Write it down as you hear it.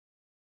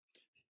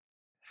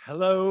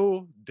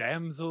Hello,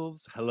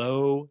 damsels.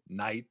 Hello,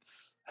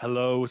 knights.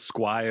 Hello,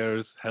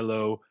 squires.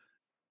 Hello,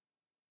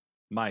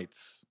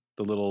 mites.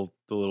 The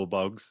little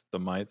bugs, the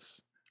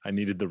mites. I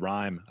needed the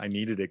rhyme. I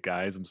needed it,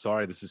 guys. I'm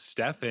sorry. This is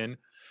Stefan,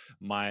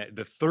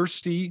 the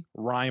thirsty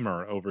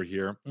rhymer over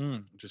here.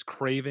 Just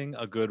craving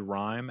a good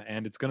rhyme,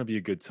 and it's going to be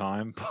a good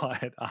time.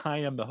 But I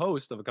am the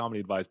host of a comedy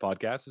advice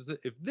podcast.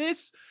 If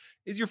this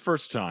is your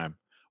first time,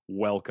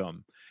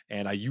 welcome.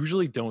 And I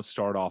usually don't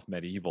start off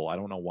medieval. I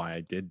don't know why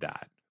I did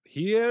that.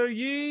 Hear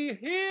ye,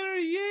 hear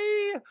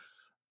ye.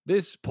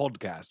 This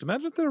podcast.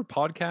 Imagine if there were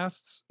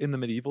podcasts in the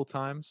medieval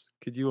times.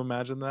 Could you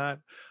imagine that?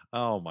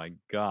 Oh my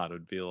God. It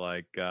would be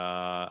like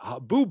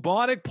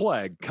bubonic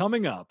plague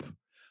coming up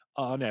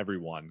on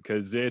everyone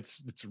because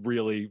it's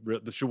really,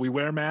 should we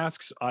wear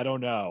masks? I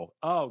don't know.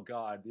 Oh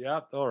God.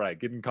 Yep. All right.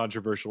 Getting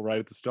controversial right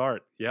at the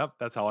start. Yep.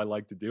 That's how I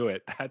like to do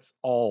it. That's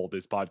all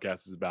this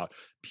podcast is about.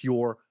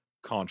 Pure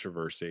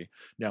controversy.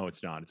 No,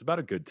 it's not. It's about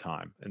a good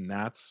time. And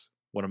that's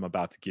what I'm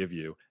about to give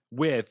you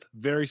with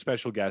very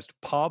special guest,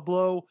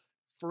 Pablo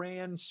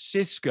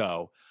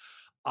Francisco.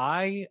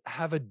 I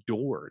have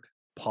adored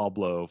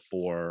Pablo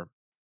for,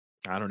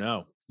 I don't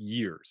know,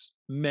 years,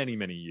 many,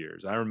 many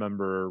years. I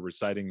remember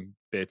reciting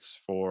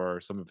bits for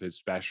some of his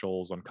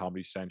specials on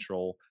Comedy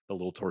Central, The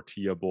Little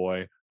Tortilla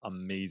Boy.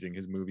 Amazing.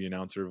 His movie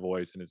announcer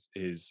voice and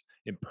his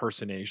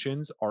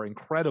impersonations are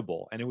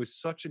incredible. And it was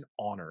such an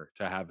honor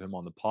to have him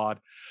on the pod.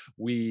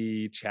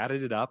 We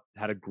chatted it up,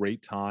 had a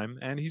great time,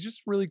 and he's just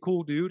a really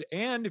cool dude.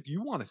 And if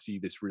you want to see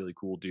this really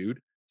cool dude,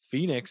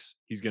 Phoenix,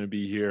 he's going to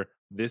be here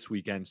this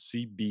weekend.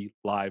 CB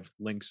Live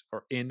links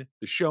are in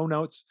the show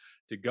notes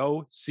to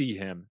go see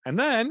him. And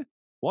then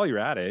while you're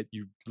at it,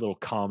 you little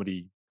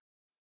comedy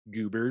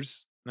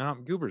goobers. No,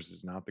 goobers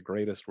is not the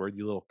greatest word.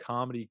 You little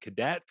comedy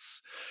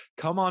cadets.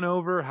 Come on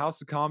over.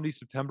 House of Comedy,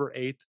 September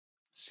 8th.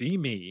 See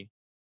me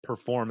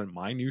perform at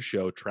my new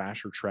show,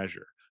 Trash or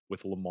Treasure,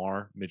 with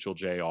Lamar Mitchell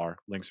Jr.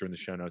 Links are in the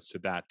show notes to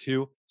that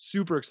too.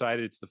 Super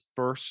excited. It's the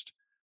first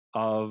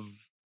of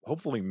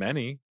hopefully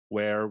many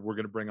where we're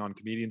going to bring on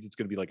comedians. It's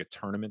going to be like a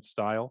tournament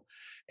style,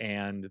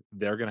 and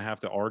they're going to have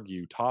to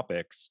argue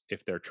topics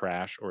if they're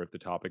trash or if the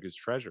topic is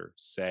treasure.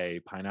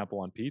 Say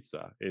pineapple on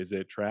pizza. Is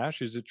it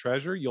trash? Is it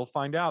treasure? You'll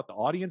find out. The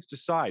audience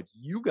decides.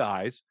 You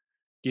guys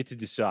get to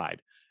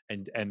decide.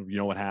 And you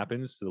know what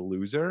happens to the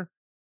loser?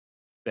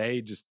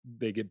 They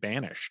get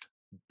banished,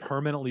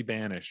 permanently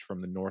banished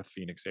from the North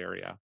Phoenix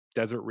area.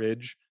 Desert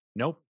Ridge,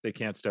 nope, they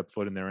can't step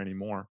foot in there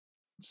anymore.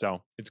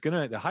 So it's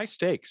the high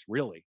stakes,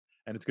 really.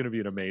 And it's going to be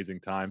an amazing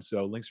time.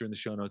 So links are in the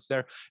show notes there.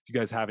 If you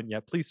guys haven't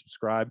yet, please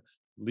subscribe,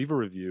 leave a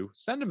review,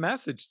 send a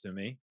message to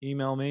me,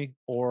 email me,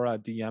 or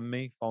DM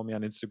me. Follow me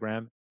on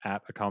Instagram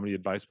at A Comedy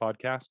Advice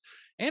Podcast.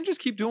 And just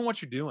keep doing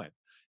what you're doing.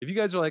 If you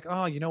guys are like,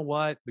 oh, you know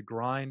what? The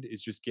grind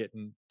is just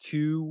getting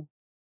too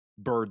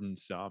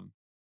burdensome.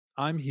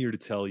 I'm here to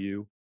tell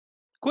you,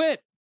 quit,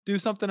 do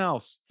something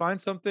else. Find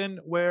something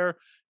where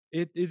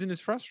it isn't as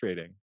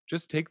frustrating.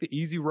 Just take the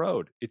easy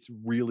road. It's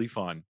really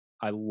fun.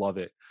 I love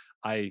it.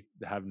 I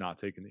have not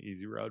taken the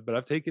easy road, but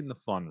I've taken the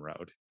fun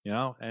road,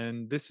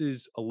 and this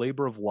is a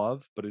labor of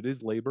love, but it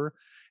is labor.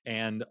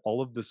 And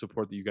all of the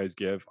support that you guys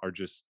give are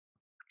just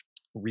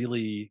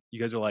really, you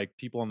guys are like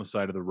people on the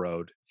side of the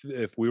road.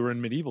 If we were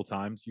in medieval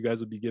times, you guys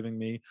would be giving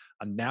me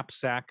a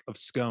knapsack of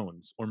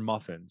scones or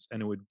muffins,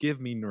 and it would give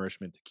me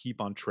nourishment to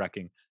keep on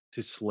trekking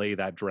to slay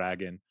that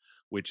dragon,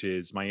 which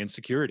is my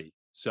insecurity.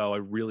 So I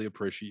really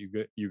appreciate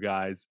you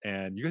guys,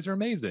 and you guys are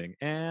amazing.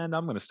 And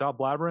I'm going to stop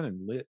blabbering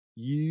and let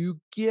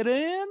you get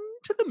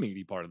into the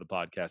meaty part of the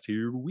podcast.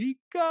 Here we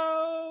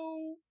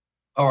go.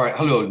 All right.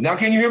 Hello. Now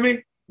can you hear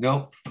me?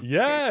 No?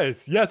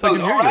 Yes. Yes, I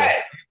can hear all right.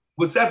 you.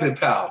 What's happening,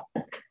 pal?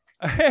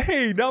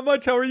 Hey, not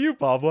much. How are you,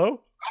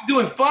 Pablo? I'm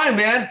doing fine,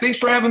 man. Thanks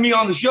for having me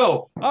on the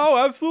show. Oh,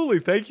 absolutely.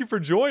 Thank you for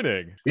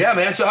joining. Yeah,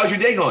 man. So how's your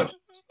day going?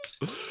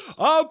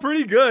 Oh,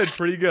 pretty good.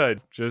 Pretty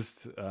good.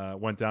 Just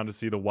went down to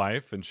see the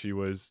wife, and she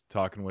was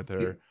talking with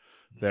her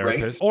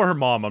therapist or her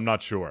mom. I'm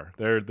not sure.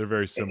 They're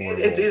very similar.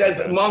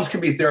 Moms can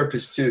be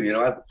therapists too.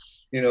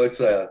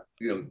 It's I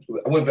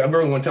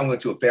remember one time I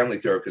went to a family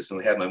therapist and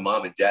we had my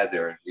mom and dad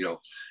there,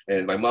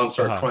 and my mom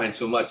started crying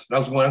so much. And I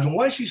was wondering,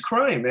 why she's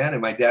crying, man?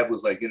 And my dad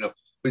was like, it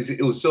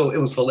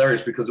was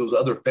hilarious because there was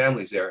other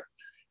families there,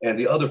 and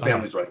the other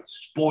families were like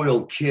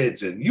spoiled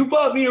kids, and you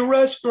bought me a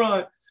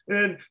restaurant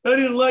and I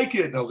didn't like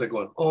it. And I was like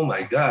going, oh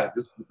my God,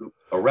 this is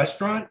a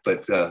restaurant,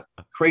 but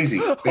crazy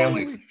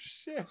family. Holy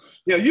shit.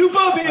 Yeah, you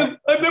bought me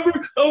I remember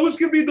I was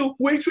gonna be the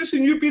waitress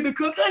and you'd be the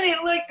cook. I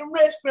didn't like the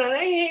restaurant.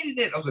 I hated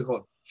it. I was like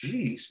going,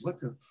 geez, what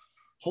the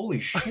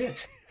holy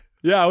shit.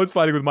 Yeah, I was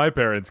fighting with my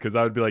parents because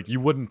I would be like, you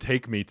wouldn't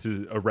take me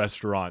to a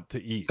restaurant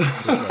to eat.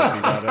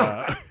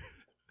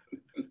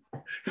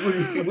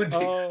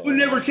 Would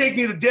never take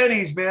me to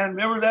Denny's, man.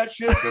 Remember that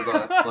shit?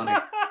 Funny.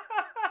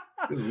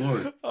 Good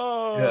Lord.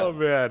 Oh, yeah.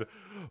 Man.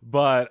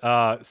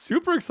 But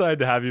super excited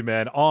to have you,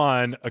 man,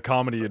 on a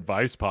comedy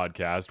advice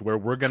podcast where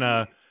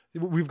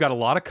we've got a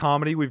lot of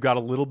comedy. We've got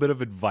a little bit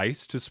of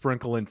advice to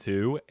sprinkle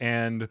into.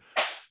 And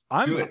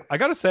I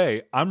gotta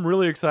say, I'm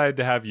really excited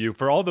to have you.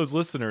 For all those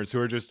listeners who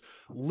are just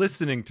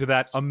listening to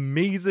that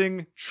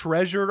amazing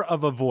treasure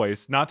of a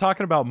voice, not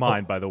talking about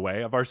mine, by the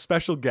way, of our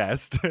special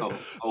guest,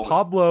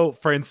 Pablo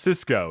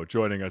Francisco,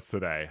 joining us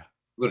today.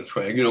 I'm gonna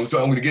try. I'm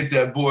gonna get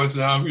that voice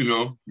now.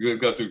 You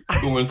got to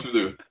go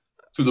into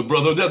the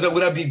brother. That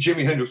would that be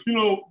Jimi Hendrix?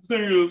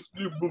 Thing is,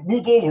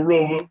 move over,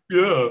 Rover.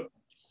 Yeah.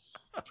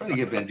 I'm trying to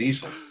get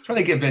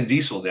Vin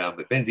Diesel down,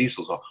 but Vin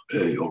Diesel's all,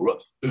 hey, all right.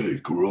 Hey,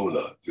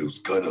 Corona. It was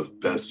kind of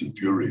Fast and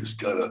Furious,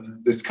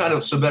 it's kind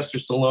of Sylvester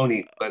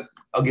Stallone, but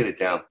I'll get it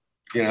down.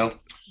 Too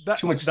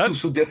much,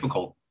 too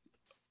difficult.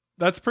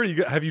 That's pretty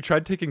good. Have you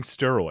tried taking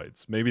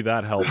steroids? Maybe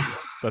that helps.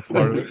 That's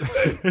part of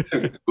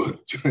it.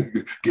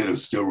 Get a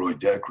steroid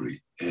daiquiri.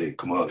 Hey,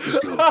 come on, let's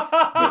go.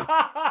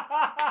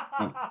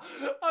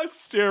 A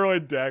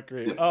steroid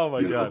daiquiri. Oh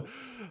my God.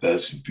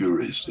 Fast and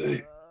Furious,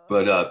 hey.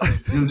 But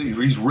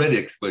he's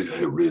Riddick, but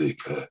hey, Riddick,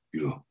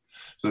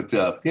 But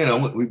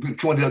we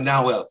come to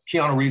now.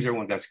 Keanu Reeves,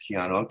 everyone got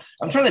Keanu.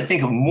 I'm trying to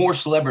think of more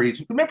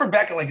celebrities. Remember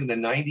back in the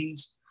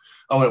 '90s?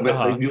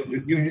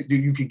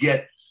 You could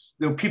get.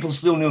 People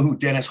still knew who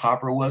Dennis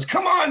Hopper was.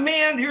 Come on,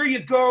 man, here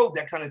you go,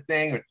 that kind of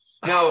thing. Or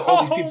now,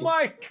 all these people,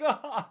 my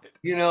God,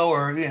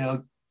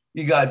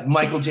 you got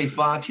Michael J.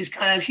 Fox. He's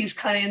kind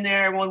of in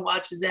there. Everyone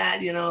watches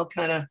that,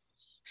 kind of.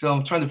 So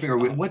I'm trying to figure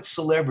out what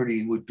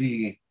celebrity would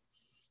be.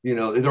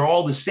 They're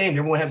all the same.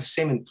 Everyone has the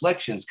same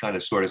inflections, kind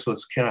of, sort of. So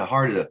it's kind of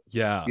hard to,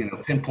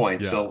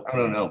 pinpoint. Yeah. So I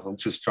don't know. I'm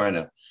just trying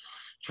to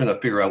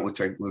figure out which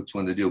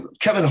one to do.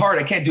 Kevin Hart,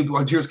 I can't do.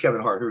 Well, here's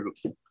Kevin Hart. Here we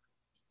go.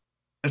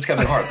 That's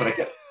Kevin Hart, but I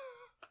can't.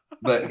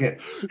 But again,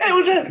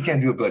 I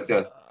can't do it. But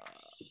the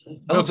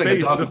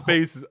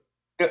face.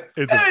 Hey,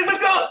 let's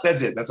go.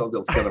 That's it. That's all.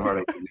 Kevin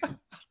Hart.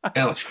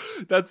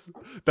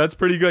 That's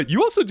pretty good.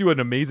 You also do an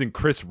amazing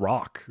Chris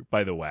Rock,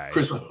 by the way.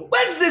 What's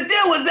the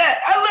deal with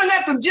that? I learned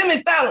that from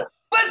Jimmy Fallon.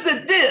 What's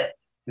the deal?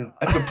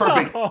 That's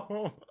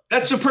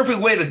the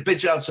perfect way to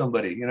bitch out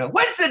somebody.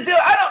 What's the deal?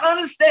 I don't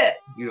understand.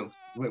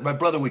 My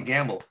brother would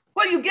gamble.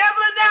 What, you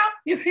gambling now?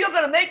 You're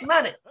gonna make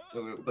money.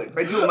 But if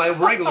I do my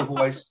regular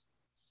voice,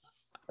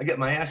 I get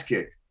my ass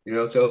kicked.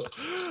 So.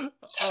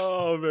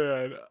 Oh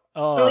man.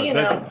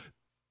 Oh,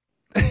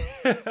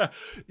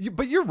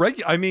 but you're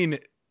regular. I mean,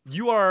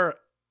 you are.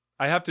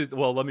 I have to.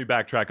 Well, let me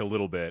backtrack a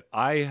little bit.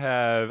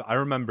 I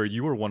remember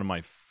you were one of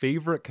my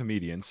favorite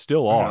comedians,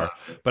 still are.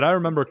 But I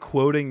remember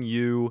quoting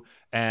you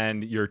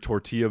and your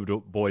Tortilla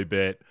Boy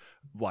bit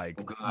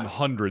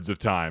hundreds of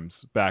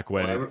times back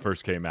when it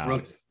first came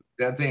out.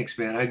 Thanks,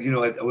 man.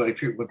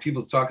 When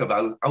people talk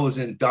about, I was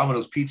in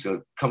Domino's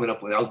Pizza coming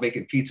up when I was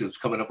making pizzas,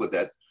 coming up with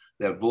that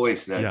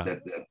voice.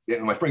 And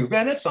my friend goes,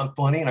 man, that's not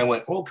funny. And I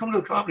went, well, come to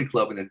the comedy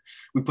club, and then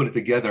we put it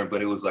together.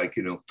 But it was like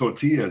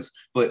tortillas.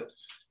 But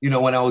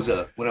when I was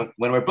when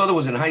my brother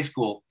was in high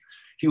school,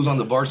 he was on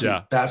the varsity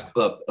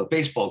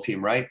baseball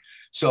team, right?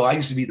 So I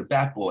used to be the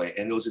bat boy,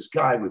 and there was this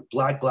guy with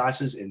black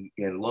glasses and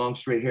long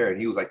straight hair, and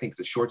he was, I think,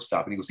 the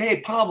shortstop. And he goes,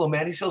 "Hey, Pablo,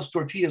 man, he sells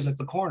tortillas at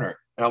the corner."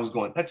 And I was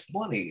going, "That's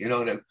funny,"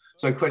 And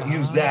so I couldn't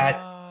use that.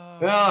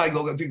 Yeah, I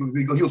go.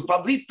 He goes,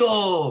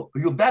 "Pablito,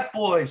 you bat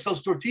boy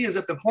sells tortillas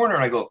at the corner."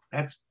 And I go,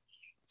 "That's."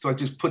 So I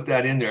just put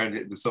that in there,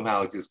 and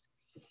somehow it just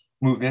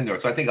moved in there.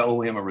 So I think I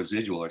owe him a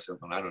residual or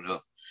something. I don't know.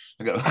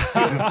 I got to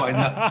find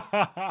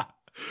out.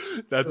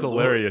 That's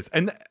hilarious.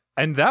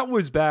 And that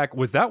was back.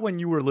 Was that when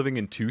you were living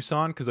in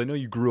Tucson? Because I know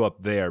you grew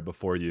up there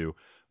before you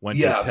went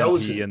to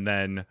Tempe and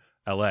then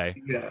LA.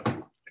 Yeah,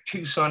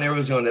 Tucson,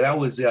 Arizona. That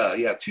was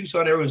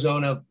Tucson,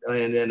 Arizona,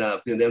 and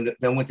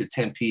then went to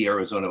Tempe,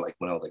 Arizona, like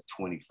when I was like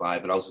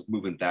 25. But I was just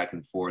moving back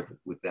and forth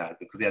with that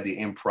because they had the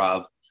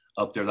Improv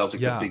up there. That was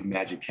like the big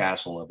magic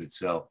castle of it.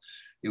 So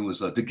it was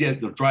to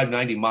drive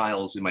 90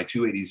 miles in my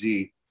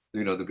 280Z.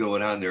 The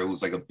going on there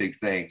was like a big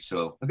thing.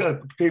 So I got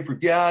to pay for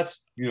gas.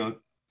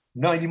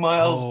 90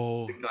 miles.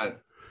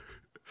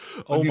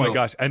 Oh my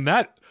gosh. And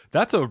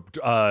that's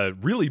a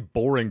really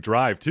boring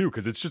drive too,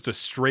 because it's just a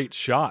straight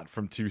shot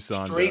from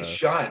Tucson. Straight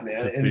shot,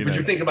 man. But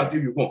you're thinking about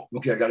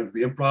okay, I got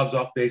the Improv's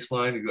off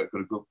baseline. You got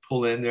to go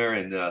pull in there,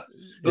 and it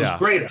was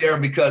great there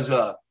because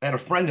I had a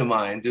friend of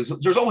mine.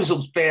 There's always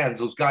those fans,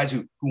 those guys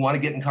who want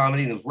to get in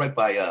comedy, and it was right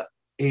by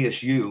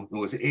ASU.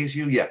 Was it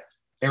ASU? Yeah,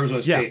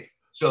 Arizona State. Yeah.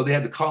 So they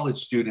had the college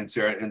students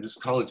there, and this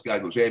college guy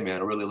goes, "Hey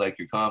man, I really like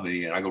your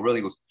comedy," and I go,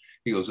 "Really?"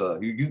 He goes, "I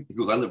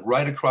live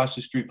right across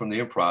the street from the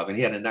Improv," and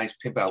he had a nice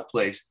pimp out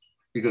place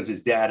because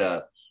his dad,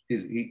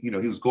 he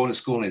was going to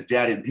school, and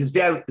his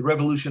dad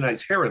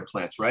revolutionized hair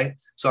implants, right?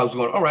 So I was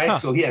going, all right.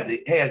 So he had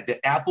the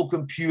Apple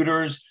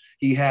computers,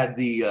 he had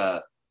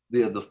the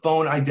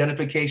phone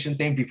identification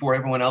thing before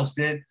everyone else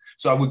did.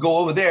 So I would go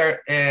over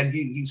there, and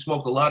he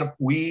smoked a lot of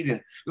weed,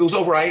 and it was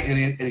all right,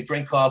 and he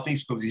drank coffee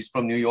because he's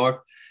from New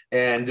York,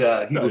 and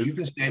he goes, "You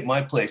can stay at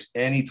my place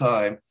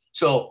anytime."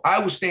 So I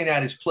was staying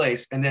at his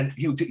place, and then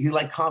he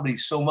liked comedy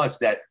so much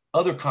that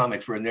other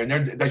comics were in there.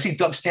 And I see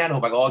Doug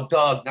Stanhope. I go, "Oh,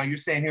 Doug, now you're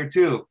staying here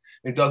too."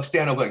 And Doug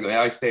Stanhope, I go,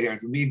 "Yeah, I stay here."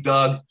 And me,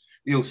 Doug,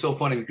 it was so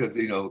funny because,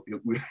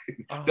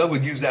 Doug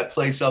would use that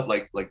place up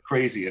like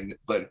crazy.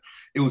 But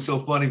it was so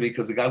funny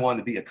because the guy wanted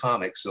to be a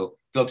comic. So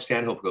Doug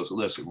Stanhope goes,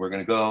 listen, we're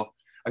going to go.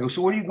 I go,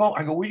 so where are you going?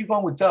 I go, where are you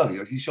going with Doug? He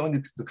goes, he's showing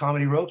you the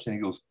comedy ropes.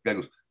 And the guy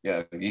goes,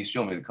 yeah, he's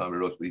showing me the comedy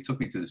ropes, but he took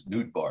me to this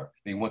nude bar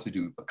and he wants to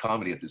do a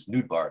comedy at this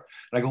nude bar.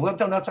 And I go, well,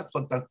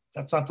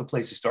 that's not the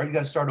place to start. You got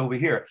to start over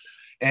here.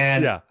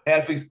 And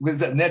as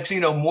next thing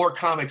you know, more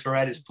comics are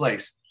at his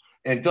place.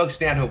 And Doug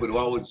Stanhope would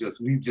always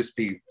we'd just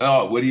be,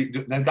 oh, what do you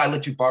do? That guy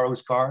let you borrow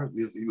his car?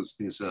 His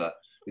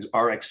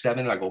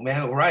RX-7. I go,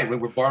 man, all right,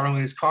 we're borrowing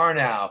his car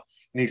now.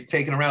 And he's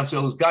taking around. So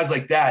it was guys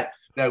like that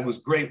was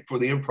great for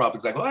the improv.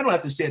 Because I go, I don't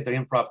have to stay at the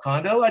improv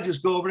condo. I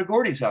just go over to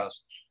Gordy's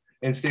house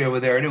and stay over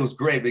there. And it was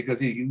great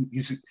because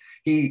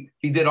he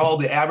did all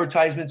the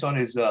advertisements on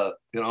his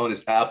on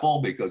his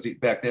Apple, because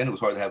back then it was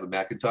hard to have a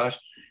Macintosh.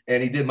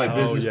 And he did my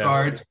business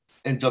cards.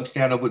 And Doug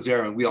Stanhope was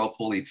there, and we all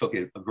fully took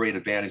a great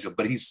advantage of.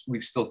 But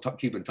we still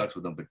keep in touch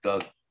with him. But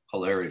Doug,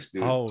 hilarious,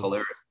 dude,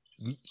 hilarious.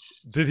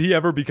 Did he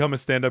ever become a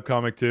stand-up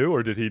comic too,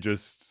 or did he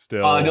just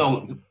still?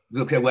 No.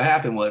 Okay, what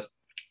happened was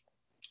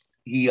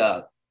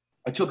I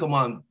took him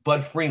on.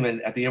 Bud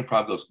Freeman at the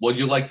Improv goes, would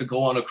you like to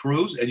go on a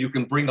cruise? And you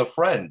can bring a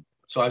friend.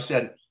 So I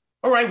said,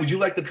 all right, would you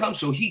like to come?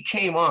 So he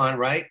came on,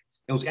 right?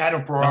 It was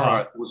Adam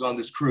Ferrara was on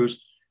this cruise.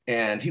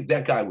 And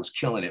that guy was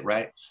killing it,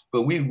 right?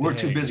 But we were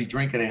too busy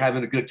drinking and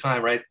having a good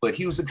time, right? But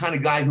he was the kind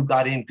of guy who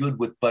got in good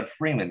with Bud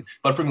Freeman.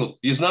 Bud Freeman goes,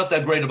 he's not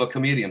that great of a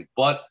comedian,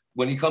 but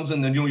when he comes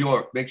into New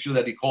York, make sure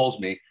that he calls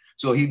me.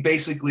 So he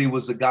basically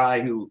was the guy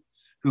who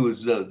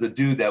was the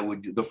dude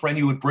the friend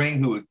you would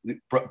bring, who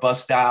would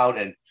bust out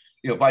and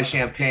buy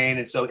champagne,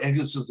 and he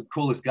was just the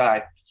coolest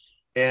guy.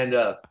 And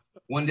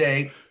one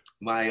day,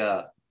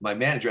 my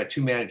manager, I had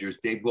two managers,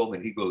 Dave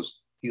Goldman, he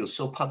goes,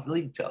 so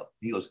Pablito,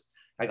 he goes,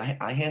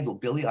 I handle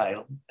Billy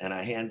Idol and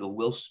I handle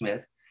Will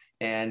Smith,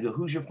 and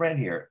who's your friend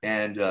here?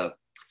 And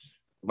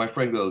my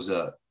friend goes,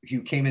 he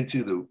came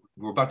into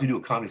we're about to do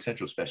a Comedy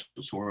Central special,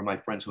 so we're in my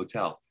friend's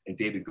hotel, and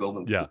David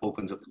Goldman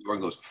opens up the door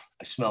and goes,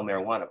 I smell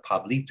marijuana,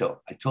 Pablito.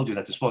 I told you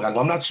not to smoke. I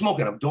go, I'm not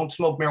smoking. I don't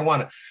smoke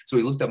marijuana. So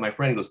he looked at my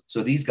friend and goes,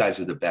 so these guys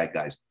are the bad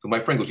guys. So my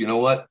friend goes, you know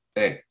what?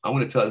 Hey, I'm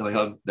going to tell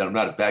him that I'm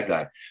not a bad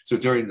guy. So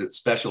during the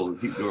special,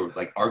 they were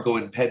like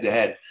arguing head to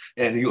head,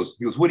 and he goes,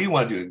 what do you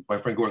want to do? And my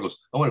friend Gordon goes,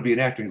 I want to be an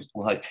actor. And he goes,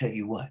 well, I tell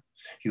you what.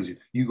 He goes,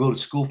 you go to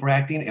school for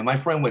acting? And my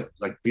friend went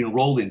be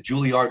enrolled in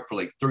Juilliard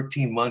for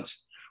 13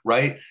 months.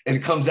 Right. And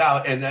it comes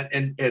out and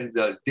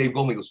Dave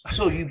Goldman goes,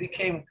 so you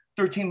became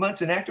 13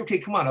 months an actor? Okay,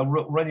 come on. I'll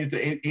run you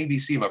to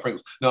ABC. My friend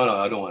goes, no,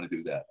 I don't want to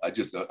do that. I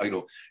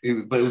don't.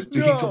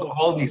 He took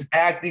all these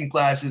acting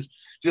classes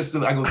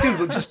I go,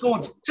 dude, just go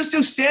and just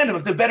do stand-up.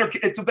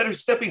 It's a better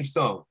stepping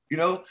stone,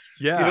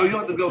 Yeah. You don't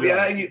have to go,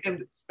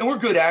 and we're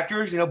good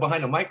actors,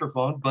 behind a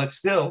microphone, but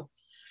still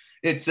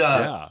it's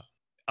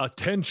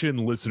Attention,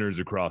 listeners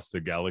across the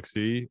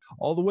galaxy,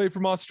 all the way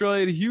from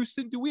Australia to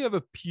Houston. Do we have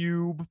a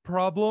pube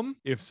problem?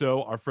 If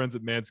so, our friends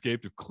at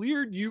Manscaped have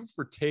cleared you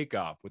for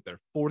takeoff with their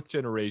 4th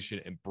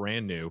generation and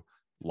brand new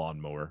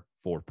Lawnmower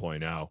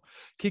 4.0.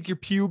 Kick your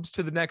pubes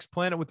to the next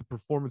planet with the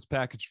Performance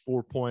Package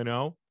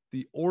 4.0.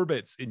 The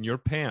orbits in your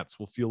pants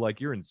will feel like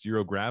you're in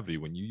zero gravity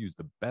when you use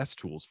the best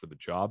tools for the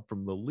job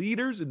from the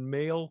leaders in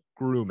male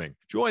grooming.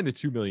 Join the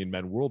 2 million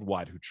men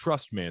worldwide who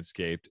trust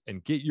Manscaped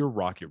and get your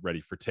rocket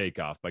ready for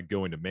takeoff by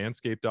going to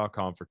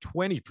manscaped.com for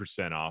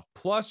 20% off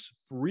plus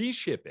free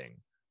shipping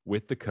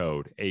with the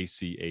code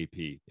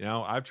ACAP.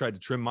 I've tried to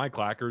trim my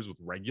clackers with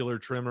regular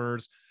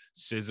trimmers,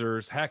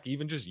 scissors, heck,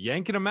 even just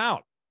yanking them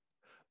out.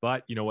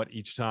 But you know what?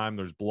 Each time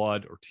there's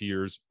blood or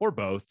tears or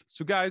both.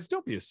 So guys,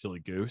 don't be a silly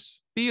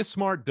goose. Be a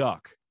smart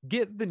duck.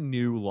 Get the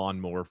new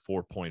Lawnmower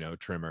 4.0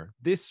 trimmer.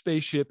 This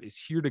spaceship is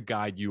here to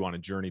guide you on a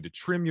journey to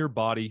trim your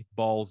body,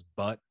 balls,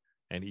 butt,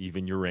 and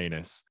even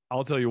Uranus.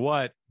 I'll tell you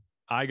what,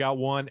 I got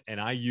one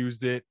and I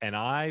used it and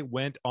I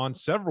went on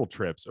several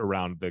trips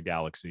around the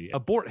galaxy.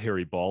 Abort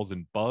hairy balls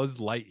and Buzz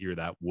Lightyear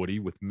that Woody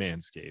with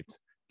Manscaped.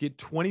 Get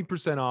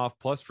 20% off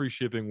plus free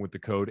shipping with the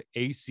code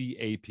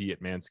ACAP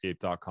at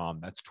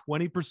manscaped.com. That's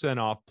 20%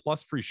 off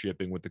plus free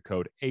shipping with the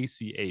code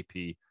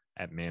ACAP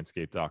at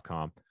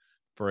manscaped.com.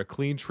 For a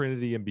clean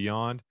trinity and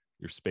beyond,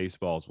 your space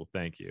balls will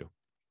thank you.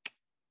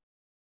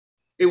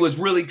 It was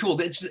really cool.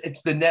 It's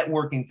the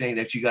networking thing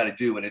that you got to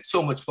do, and it's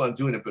so much fun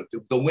doing it. But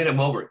to win him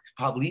over,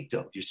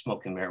 Pablito, you're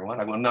smoking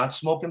marijuana. I go, I'm not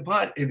smoking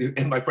pot.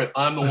 And my friend,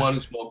 I'm the one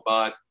who smoked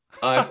pot.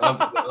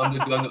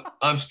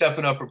 I'm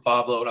stepping up for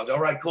Pablo. And I was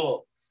all right,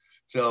 cool.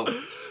 So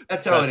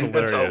that's how it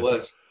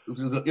was. It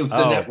was the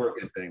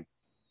networking thing.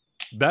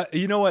 That,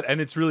 you know what, and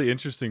it's really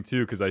interesting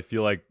too, because I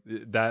feel like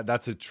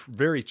that's a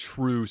very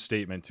true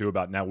statement too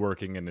about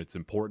networking and its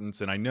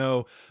importance. And I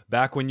know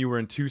back when you were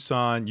in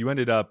Tucson, you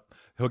ended up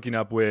hooking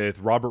up with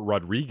Robert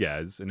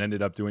Rodriguez and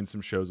ended up doing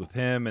some shows with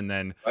him. And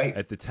then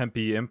at the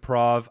Tempe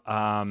Improv,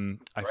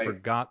 I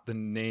forgot the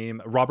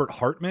name, Robert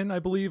Hartman, I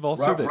believe,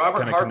 also that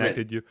kind of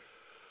connected you.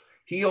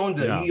 He owned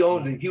it. Yeah. He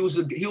owned it. He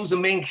was a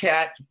main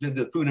cat, did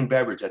the food and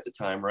beverage at the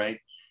time, right?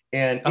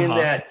 And in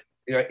that,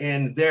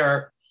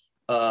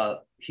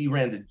 he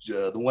ran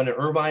the one in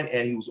Irvine,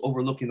 and he was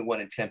overlooking the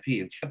one in Tempe.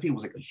 And Tempe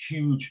was like a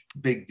huge,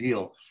 big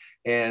deal.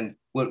 And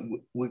what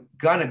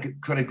kind of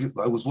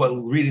I was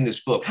reading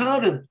this book, how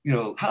to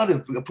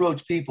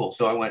approach people.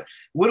 So I went,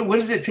 what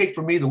does it take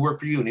for me to work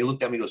for you? And he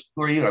looked at me and goes,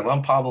 who are you? I go,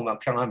 I'm Pablo, I'm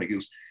comic. He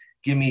goes,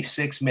 give me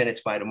 6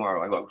 minutes by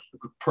tomorrow. I go,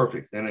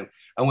 perfect. And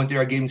I went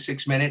there, I gave him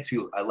 6 minutes.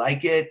 I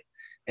like it.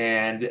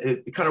 And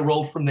it kind of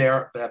rolled from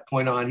there. At that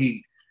point on,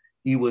 he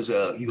goes,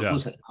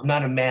 listen, I'm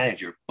not a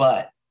manager,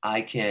 but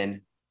I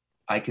can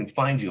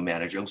find you a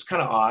manager. It was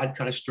kind of odd,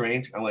 kind of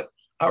strange. I went,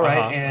 all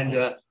right.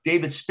 And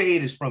David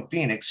Spade is from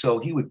Phoenix. So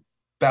he would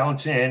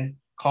bounce in,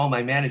 call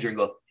my manager and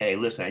go, hey,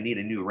 listen, I need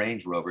a new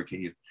Range Rover.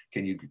 Can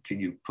you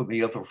put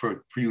me up for a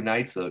few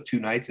nights, 2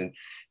 nights? And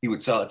he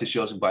would sell it to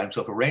shows and buy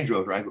himself a Range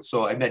Rover.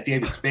 So I met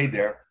David Spade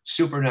there,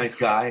 super nice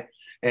guy.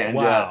 And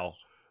wow.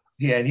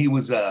 And he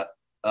was, I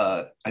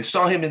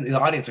saw him in the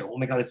audience. Like, oh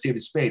my God, it's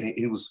David Spade. And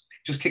he was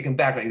just kicking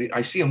back.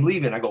 I see him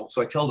leaving.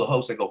 So I tell the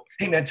host, I go,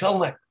 hey man,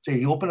 tell him,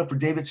 he opened up for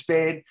David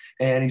Spade,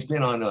 and he's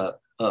been on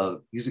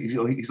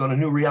he's on a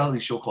new reality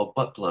show called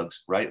Butt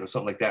Plugs, right? Or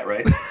something like that,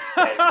 right?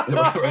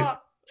 Right?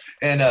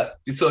 And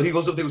so he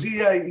goes up there,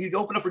 he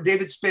opened up for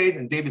David Spade,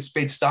 and David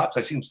Spade stops.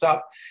 I see him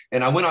stop,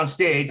 and I went on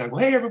stage. I go,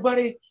 hey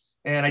everybody,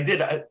 and I did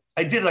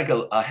like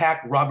a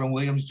hack Robin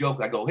Williams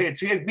joke. I go, hey,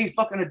 it's me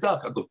fucking a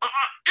duck. I go,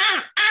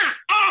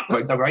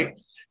 right?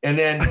 And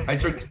then I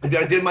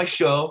did my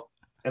show,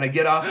 and I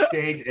get off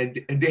stage, and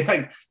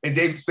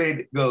Dave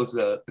Spade goes,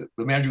 the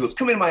manager goes,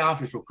 come into my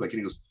office real quick,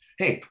 and he goes,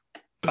 hey,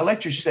 I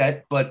liked your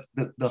set, but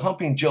the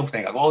humping joke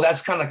thing, I go, oh,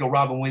 that's kind of like a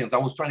Robin Williams. I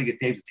was trying to get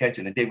Dave's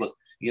attention, and Dave goes,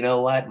 you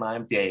know what,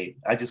 I'm Dave.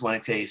 I just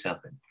want to tell you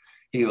something.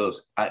 He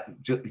goes,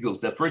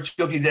 the first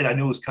joke you did, I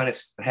knew it was kind of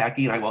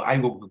hacky, and I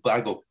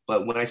go,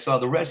 but when I saw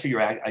the rest of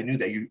your act, I knew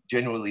that you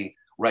genuinely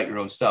write your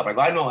own stuff. I go,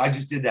 I know, I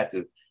just did that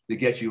to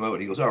get you out.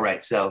 And he goes, all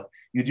right, so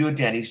you do a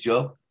Denny's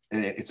joke,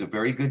 and it's a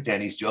very good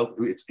Denny's joke.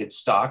 It's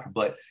stock,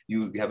 but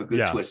you have a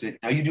good twist.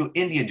 Now you do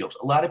Indian jokes.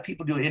 A lot of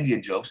people do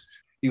Indian jokes.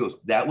 He goes,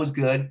 that was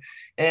good.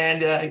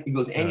 And he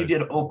goes, and you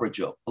did an Oprah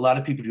joke. A lot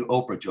of people do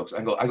Oprah jokes.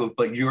 I go,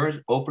 but yours,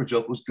 Oprah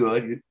joke was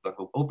good. I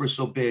go, Oprah's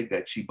so big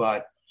that she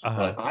bought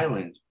an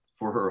island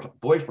for her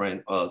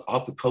boyfriend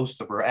off the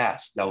coast of her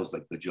ass. That was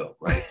like the joke,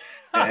 right?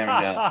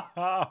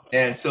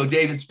 And so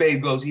David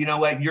Spade goes, you know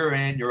what, you're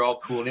in, you're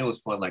all cool. And it was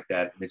fun like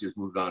that. And it just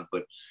moved on.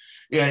 But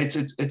yeah,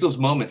 it's those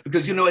moments,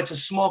 because, it's a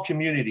small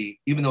community,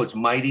 even though it's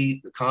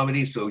mighty, the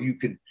comedy. So you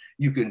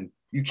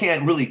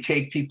can't really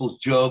take people's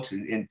jokes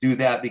and do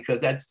that, because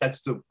that's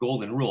the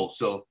golden rule.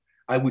 So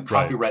I would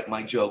copyright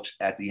my jokes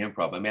at the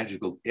Improv. My manager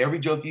goes, every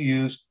joke you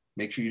use,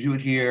 make sure you do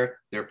it here.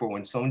 Therefore,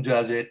 when someone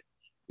does it,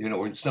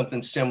 or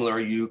something similar,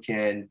 we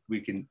can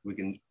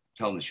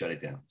tell them to shut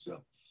it down.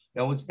 So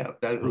that was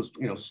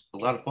a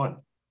lot of fun.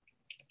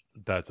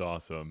 That's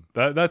awesome.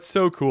 That's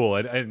so cool.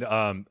 And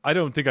I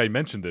don't think I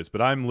mentioned this,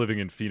 but I'm living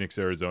in Phoenix,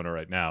 Arizona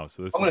right now.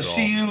 So I'm going to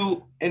see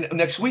you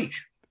next week.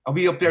 I'll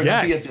be up there.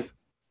 Yes.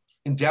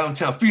 In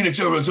downtown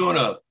Phoenix,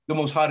 Arizona, the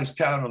most hottest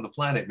town on the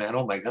planet, man.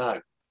 Oh my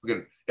God.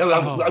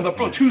 I'm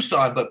from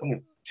Tucson, but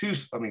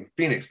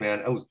Phoenix,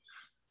 man.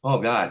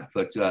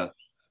 But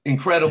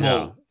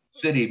incredible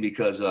city,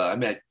 because I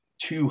met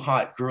 2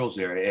 hot girls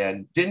there,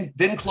 and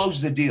didn't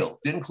close the deal.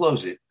 Didn't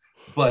close it,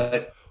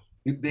 but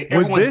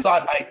everyone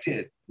thought I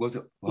did.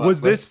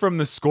 Was this from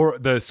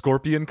the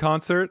Scorpion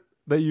concert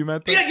that you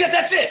met there? Yeah,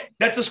 that's it.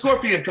 That's the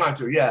Scorpion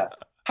concert. Yeah.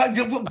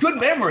 Good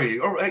memory.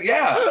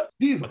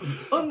 These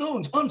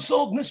unknowns,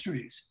 unsolved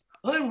mysteries.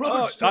 I'm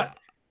Robert Stone.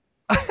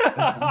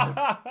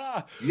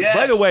 Yes.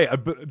 By the way,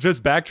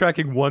 just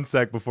backtracking 1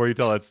 sec before you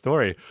tell that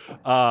story,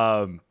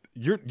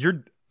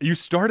 you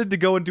started to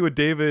go into a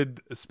David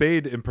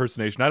Spade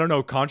impersonation. I don't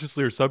know,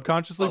 consciously or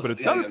subconsciously, but it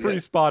sounded pretty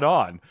spot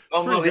on.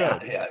 Yeah.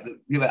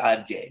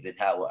 I'm David.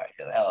 How are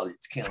you? Oh,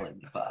 it's killing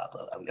me,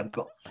 Pablo. I'm going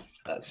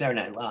Saturday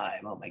Night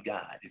Live. Oh my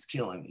God, it's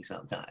killing me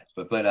sometimes.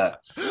 But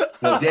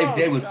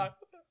Dave was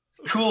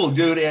cool,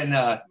 dude. And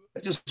I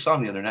just saw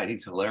him the other night.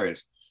 He's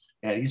hilarious,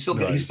 and he's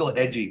still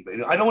edgy.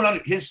 But I don't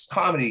want his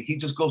comedy. He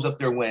just goes up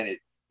there when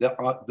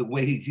the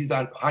way he's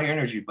on high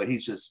energy, but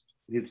he's just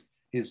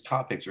his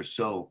topics are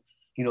so.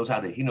 He knows how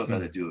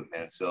to do it,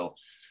 man. So,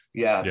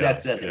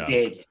 that's the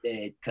Dave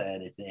Spade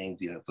kind of thing,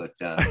 But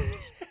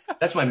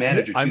that's my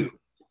manager too.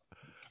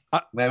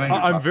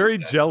 I'm very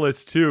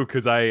jealous too,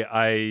 because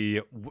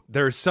I'm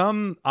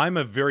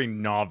a very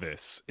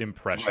novice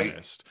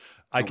impressionist.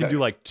 I can do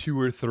like 2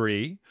 or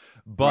 3,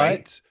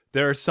 but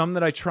there are some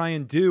that I try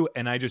and do,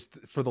 and I just,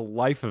 for the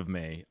life of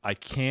me, I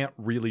can't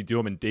really do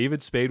them. And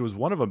David Spade was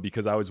one of them,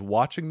 because I was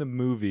watching the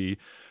movie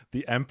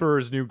The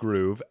Emperor's New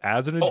Groove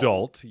as an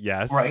adult.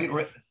 Yes. Right.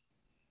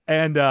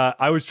 And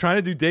I was trying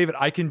to do David.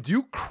 I can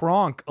do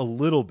Kronk a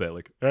little bit,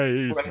 like,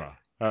 hey, Isma.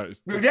 I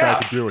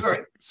can do a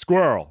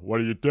squirrel.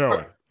 What are you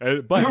doing?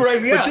 But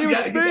David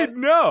Spade,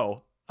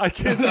 no. I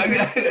can't.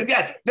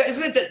 Yeah,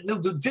 isn't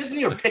it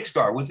Disney or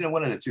Pixar? Wasn't it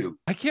one of the two?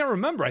 I can't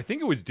remember. I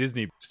think it was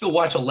Disney. Still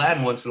watch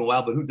Aladdin once in a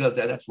while, but who does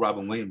that? That's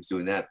Robin Williams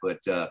doing that. But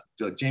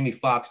so Jamie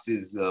Foxx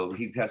is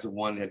he has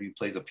one that he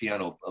plays a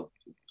piano, a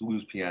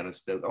blues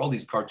pianist. All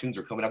these cartoons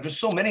are coming out. There's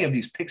so many of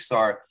these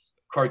Pixar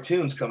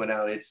cartoons coming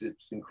out. It's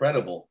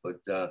incredible. But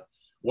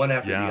one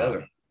after the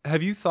other.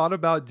 Have you thought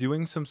about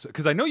doing some?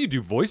 Because I know you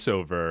do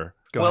voiceover.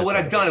 What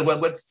I've done,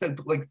 what's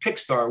like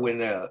Pixar when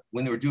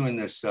they were doing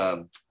this.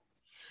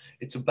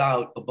 It's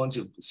about a bunch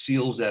of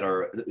seals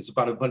it's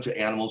about a bunch of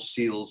animals,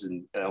 seals,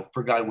 and I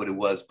forgot what it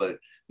was, but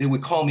they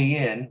would call me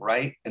in,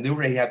 right? And they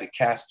already have it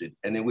casted,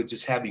 and they would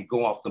just have me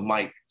go off the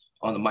mic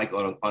on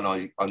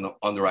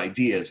their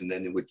ideas, and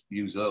then they would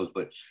use those.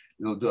 But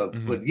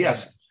but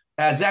yes,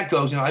 as that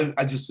goes,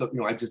 I just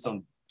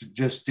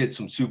did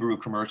some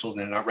Subaru commercials,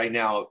 and right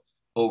now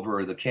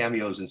over the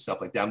cameos and stuff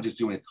like that, I'm just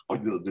doing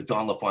the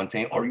Don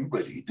LaFontaine. Are you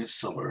ready this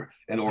summer?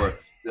 And or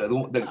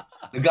the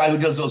guy who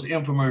does those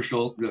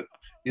infomercial.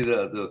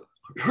 The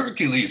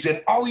Hercules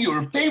and all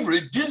your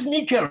favorite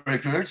Disney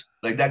characters,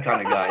 like that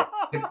kind of guy.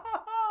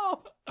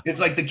 It's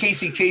like the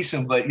Casey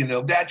Kasem, but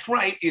that's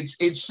right.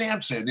 It's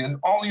Samson and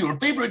all your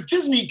favorite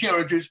Disney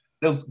characters.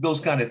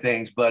 Those kind of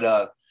things.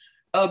 But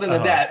other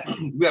than that,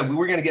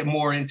 we're gonna get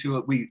more into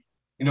it.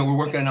 We're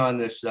working on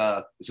this.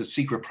 It's a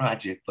secret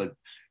project, but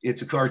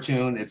it's a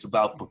cartoon. It's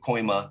about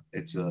Pacoima.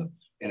 It's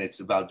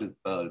about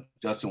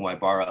Justin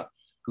Wybara,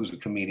 who's a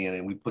comedian,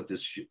 and we put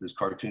this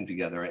cartoon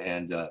together,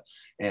 and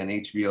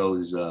HBO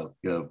is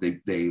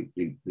they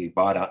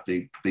bought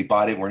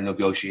it. We're in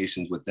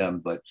negotiations with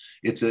them, but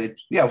so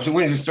we're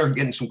gonna start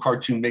getting some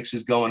cartoon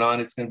mixes going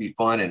on. It's gonna be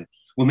fun, and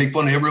we'll make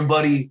fun of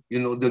everybody,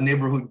 the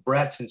neighborhood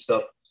brats and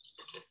stuff.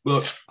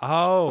 But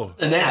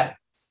and that,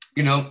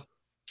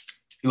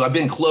 I've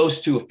been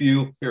close to a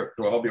few. Here,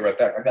 I'll be right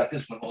back. I got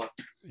this one on.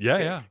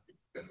 Yeah.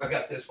 I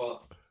got this one.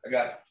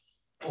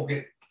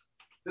 Okay.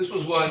 This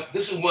is one.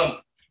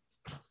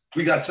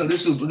 We got some.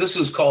 This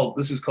is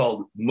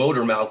called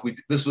Motor Mouth.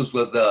 This was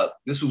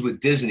with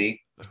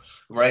Disney,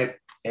 right?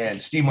 And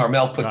Steve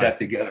Marmel put that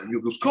together. He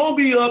goes, "Call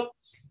me up."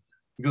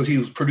 Because he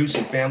was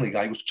producing Family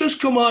Guy. He goes,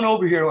 "Just come on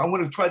over here. I'm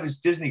going to try this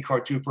Disney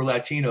cartoon for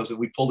Latinos." And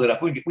we pulled it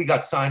up. We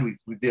got signed.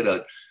 We did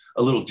a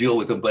little deal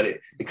with them, but it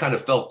kind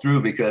of fell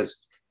through because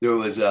there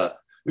was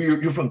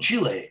you're from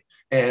Chile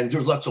and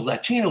there's lots of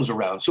Latinos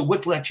around. So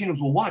what Latinos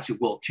will watch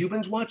it? Will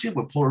Cubans watch it?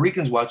 Will Puerto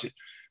Ricans watch it?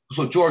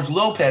 So George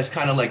Lopez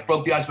kind of like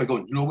broke the ice by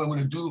going, "You know what I'm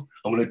going to do?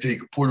 I'm going to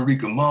take a Puerto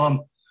Rican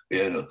mom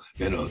and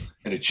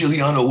a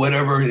Chilean or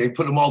whatever, and they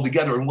put them all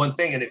together in one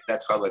thing, and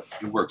that's how it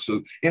works."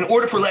 So in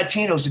order for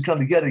Latinos to come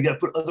together, you got to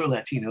put other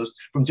Latinos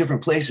from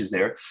different places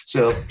there.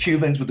 So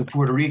Cubans with the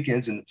Puerto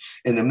Ricans and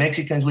the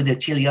Mexicans with the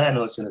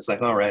Chileanos, and it's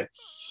like, all right.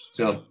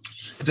 So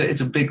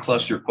it's a big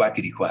cluster of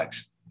quackity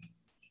quacks.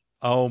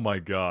 Oh my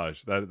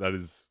gosh, that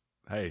is.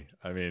 Hey,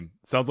 I mean,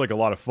 sounds like a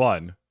lot of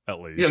fun. At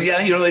least.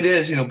 Yeah, it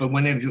is, but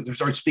when they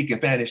start speaking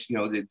Spanish,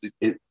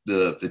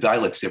 the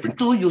dialect's different.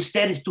 "Tú,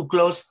 usted is too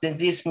close, then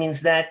this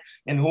means that,"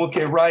 and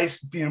okay, rice,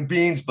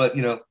 beans, but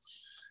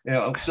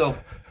so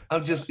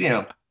I'm just,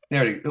 there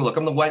you go. Look,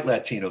 I'm the white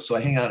Latino, so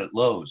I hang out at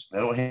Lowe's. I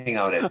don't hang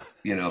out at,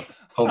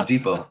 Home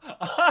Depot.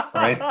 All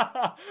right.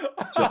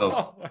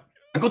 So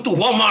I go to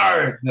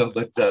Walmart. No,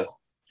 but oh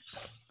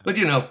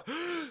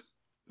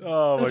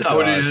my that's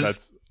how gosh, it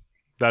is.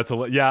 That's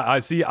I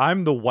see.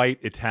 I'm the white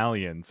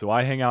Italian, so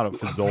I hang out at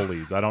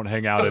Fazoli's. I don't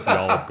hang out at the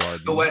Olive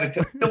Garden. The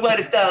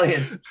white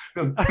Italian.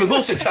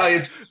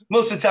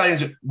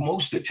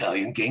 Most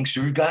Italian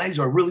gangster guys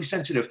are really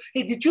sensitive.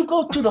 "Hey, did you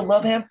go to the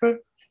Love Hamper?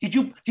 Did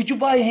you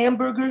buy a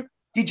hamburger?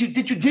 Did you?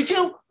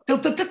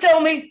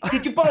 Tell me.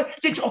 Did you buy?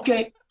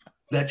 Okay,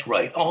 that's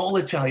right. All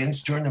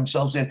Italians turn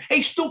themselves in.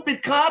 Hey,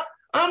 stupid cop!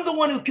 I'm the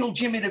one who killed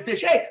Jimmy the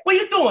Fish. Hey, what are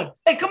you doing?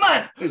 Hey, come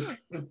on."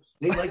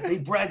 They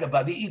brag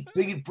about they eat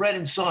bread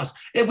and sauce.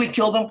 And we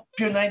killed them.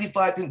 Pure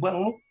 95.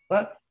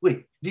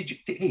 Wait, did you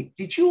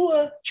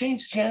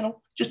change the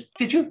channel?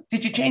 Did you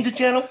change the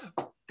channel?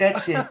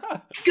 That's it.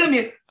 Come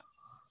here.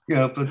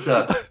 But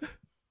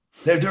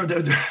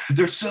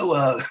they're so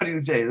how do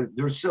you say?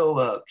 They're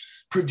so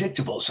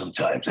predictable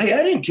sometimes. "Hey,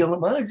 I didn't kill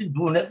him. I didn't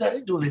do that. I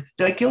didn't do that.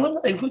 Did I kill him?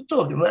 Hey, we're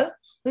talking, man.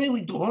 Hey,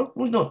 we doing?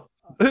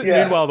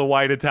 Yeah. Meanwhile, the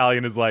white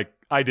Italian is like,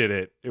 "I did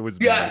it. It was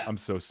me. I'm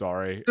so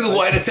sorry." I'm the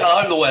white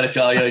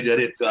Italian. I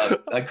did it.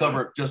 I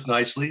cover it just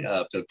nicely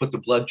to put the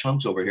blood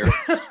chunks over here.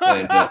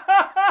 And,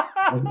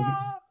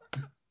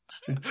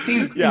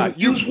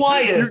 use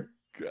Wyatt.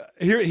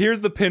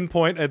 Here's the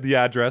pinpoint at the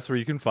address where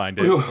you can find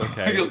it.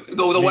 Okay.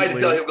 The white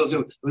Italian goes,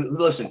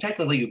 "Listen,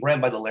 technically you grab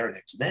by the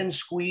larynx, then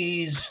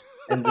squeeze,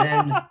 and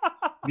then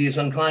he is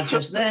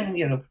unconscious, then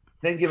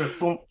give it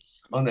boom."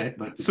 On that,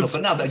 but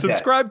not like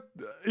subscribe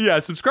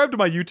to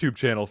my YouTube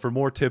channel for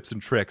more tips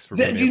and tricks for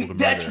being able to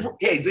murder.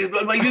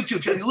 My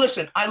YouTube channel.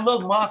 Listen, I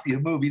love mafia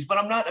movies, but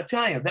I'm not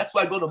Italian. That's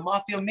why I go to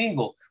Mafia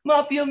Mingle.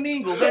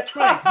 That's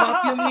right,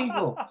 Mafia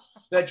Mingle.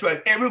 That's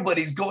right.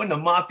 Everybody's going to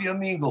Mafia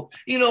Mingle.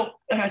 You know,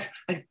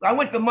 I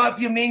went to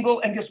Mafia Mingle,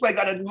 and guess what? I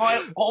got a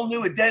whole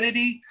new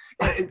identity.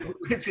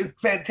 It's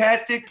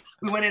fantastic.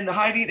 We went into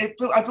hiding.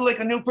 I feel like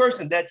a new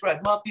person. That's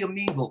right. Mafia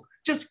Mingle.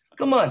 Just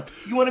come on.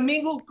 You want to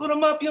mingle? Go to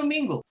Mafia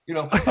Mingle. You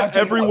know,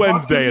 every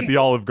Wednesday at the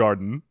Olive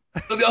Garden.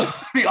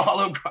 The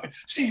Olive Garden.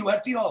 See you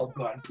at the Olive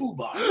Garden. Pooh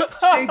Bah.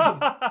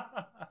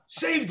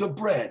 Save the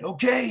bread,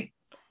 okay?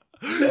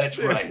 That's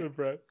right.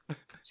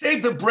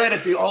 Save the bread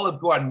at the Olive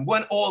Garden.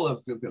 One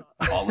olive.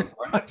 Olive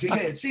Garden.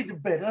 Yeah, save the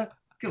bread, huh?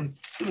 Come,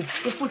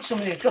 let's put some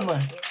in here. Come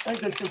on. I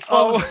got the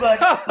olive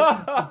garden.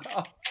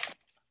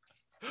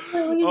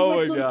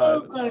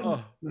 Oh my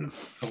God.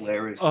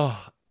 Hilarious.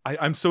 Oh,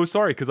 I'm so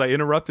sorry because I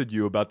interrupted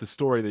you about the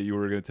story that you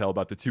were going to tell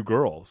about the two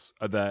girls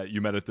that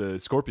you met at the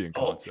Scorpion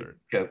concert.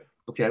 Okay.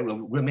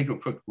 We'll make it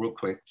real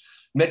quick.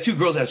 Met two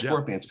girls at a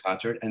Scorpions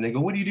concert, and they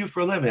go, "What do you do for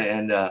a living?"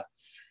 And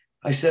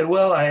I said,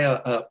 "Well,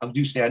 I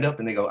do stand up."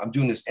 And they go, "I'm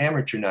doing this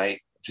amateur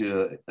night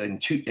in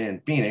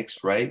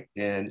Phoenix, right?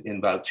 And in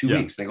about 2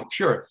 weeks." And they go,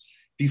 "Sure."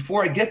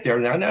 Before I get there,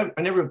 now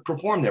I never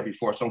performed there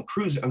before, so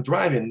I'm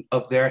driving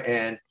up there,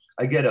 and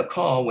I get a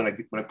call when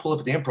I pull up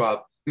at the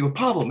Improv. They go,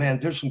 "Pablo, man,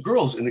 there's some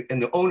girls," and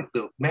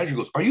the manager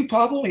goes, "Are you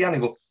Pablo?" Yeah, and I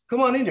go,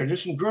 "Come on in here.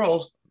 There's some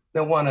girls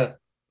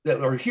that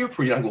are here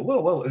for you." And I go,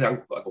 whoa. And I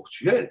go,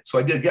 shit. So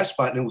I did a guest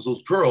spot, and it was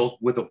those girls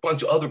with a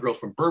bunch of other girls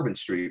from Bourbon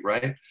Street,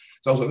 right?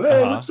 So I was like,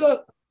 "Hey, what's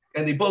up?"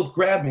 And they both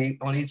grabbed me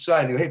on each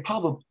side. And they go, "Hey,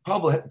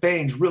 Pablo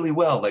bangs really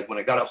well." Like when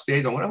I got off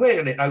stage, I went, "Wait,"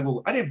 and I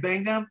go, "I didn't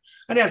bang them.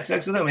 I didn't have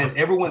sex with them." And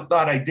everyone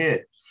thought I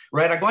did,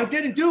 right? I go, "I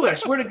didn't do it. I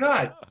swear to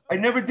God, I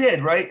never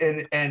did," right?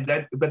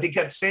 But they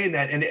kept saying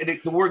that, and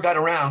the word got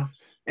around.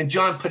 And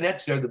John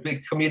Panette's there, the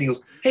big comedian,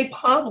 goes, "Hey,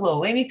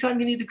 Pablo,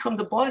 anytime you need to come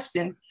to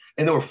Boston."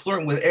 And they were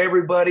flirting with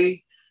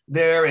everybody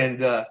there,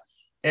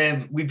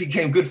 and we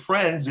became good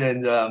friends.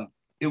 And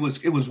it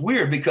was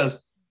weird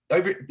because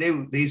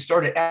they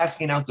started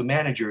asking out the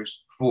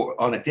managers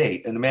on a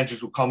date, and the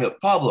managers would call me up.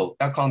 "Pablo,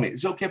 they'll call me.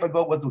 Is it okay if I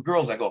go out with the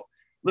girls?" I go,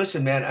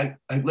 "Listen, man,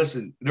 I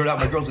listen. They're not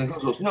my girls." And the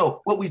girls goes,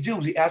 "No, what we do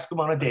is we ask them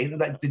on a date, and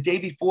like the day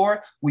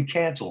before we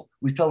cancel.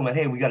 We tell them,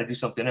 hey, we got to do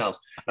something else."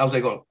 And I was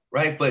like, "Oh,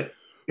 right," but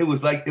it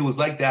was like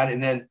that.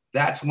 And then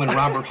that's when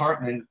Robert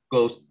Hartman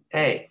goes,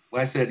 "Hey,"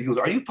 when I said, he goes,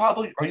 "Are you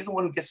Pablo? Are you the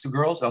one who gets the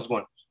girls?" I was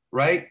going,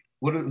 "Right.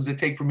 What does it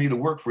take for me to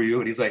work for you?"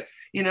 And he's like,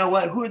 "You know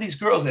what? Who are these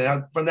girls?"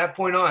 And from that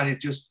point on, it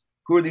just,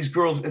 who are these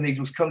girls? And they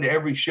just come to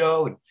every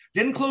show, and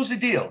didn't close the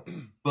deal,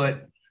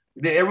 but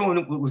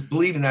everyone was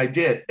believing I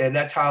did. And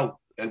that's how,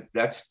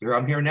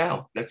 I'm here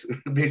now. That's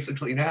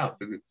basically now.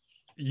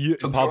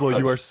 Pablo,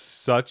 you're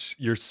such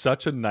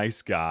a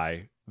nice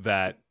guy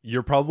that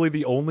you're probably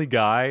the only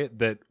guy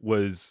that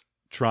was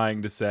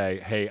trying to say,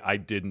 "Hey, I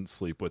didn't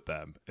sleep with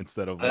them,"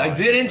 instead of "I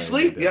didn't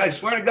sleep." Yeah, I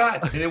swear to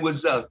God. And it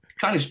was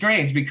kind of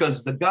strange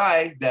because the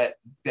guy, that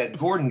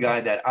Gordon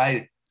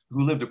guy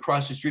who lived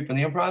across the street from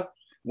the Improv,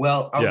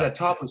 well, I was at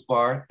Topless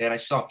Bar, and I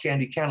saw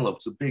Candy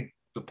Cantaloupes,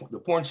 the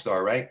porn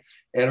star, right?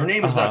 And her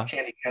name is not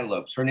Candy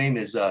Cantaloupes. Her name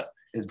is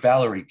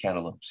Valerie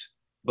Cantaloupes.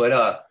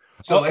 But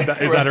so is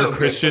that her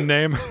Christian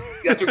name?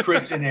 That's her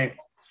Christian name.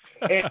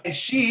 And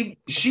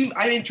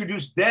I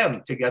introduced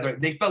them together.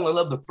 They fell in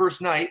love the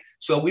first night.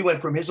 So we went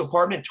from his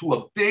apartment to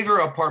a bigger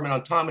apartment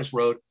on Thomas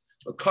Road,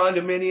 a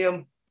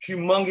condominium,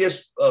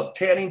 humongous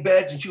tanning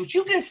beds. And she goes,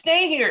 "You can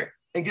stay here."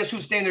 And guess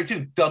who's staying there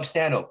too? Doug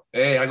Stanhope.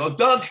 Hey, I go,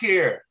 "Doug's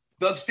here.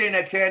 Doug's staying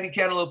at Candy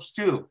Cantaloupes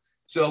too."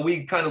 So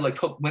we kind of like,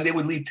 when they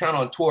would leave town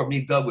on tour, me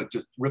and Doug would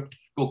just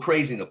go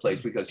crazy in the place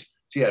because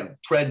she had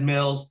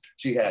treadmills,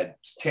 she had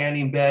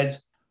tanning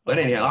beds. But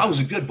anyhow, I was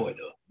a good boy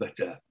though.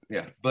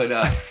 But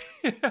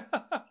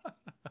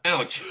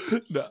ouch.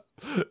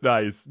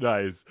 Nice.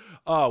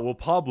 Well,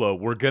 Pablo,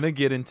 we're gonna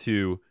get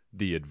into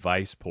the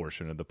advice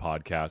portion of the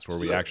podcast where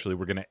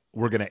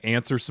we're gonna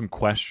answer some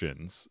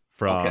questions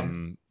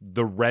from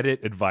the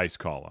Reddit advice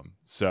column.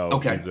 So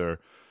these are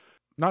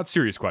not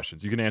serious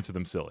questions. You can answer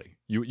them silly.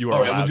 You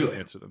are allowed to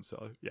answer them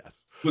silly.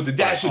 Yes. With the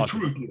dash of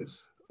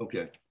truthness.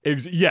 Okay.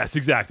 Yes,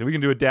 exactly. We can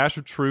do a dash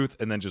of truth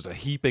and then just a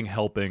heaping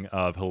helping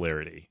of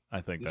hilarity.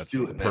 I think that's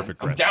the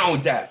perfect. I'm down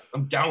with that.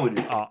 I'm down with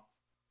it.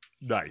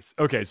 Nice.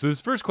 Okay, so this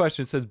first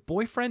question says,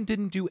 "Boyfriend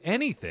didn't do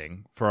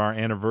anything for our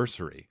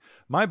anniversary.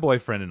 My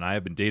boyfriend and I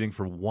have been dating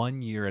for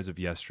 1 year as of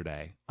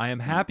yesterday. I am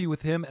happy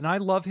with him and I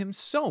love him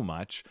so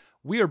much.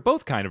 We are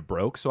both kind of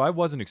broke, so I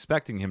wasn't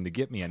expecting him to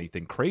get me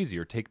anything crazy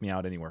or take me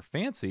out anywhere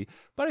fancy,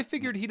 but I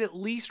figured he'd at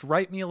least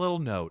write me a little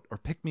note or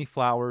pick me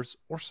flowers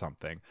or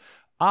something.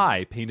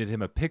 I painted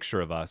him a picture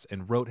of us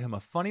and wrote him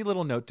a funny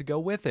little note to go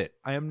with it.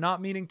 I am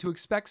not meaning to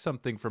expect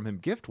something from him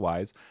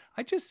gift-wise.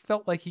 I just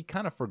felt like he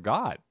kind of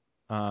forgot,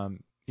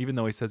 even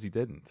though he says he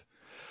didn't."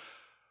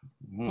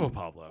 Oh,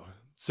 Pablo.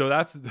 So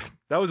that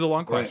was a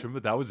long question,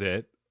 but that was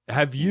it.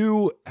 Have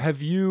you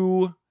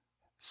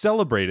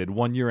celebrated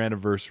 1 year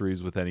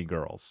anniversaries with any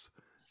girls?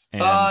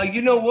 And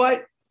you know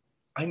what?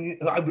 I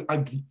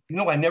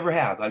never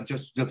have. I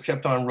just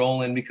kept on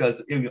rolling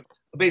because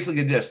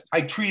basically this. I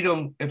treat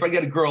them, if I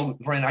get a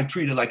girlfriend, I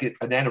treat it like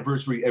an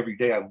anniversary every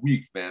day a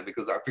week, man,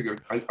 because I figure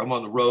I'm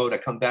on the road, I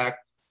come back,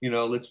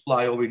 let's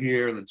fly over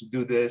here, let's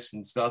do this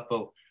and stuff.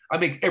 But I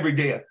make every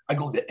day. I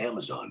go to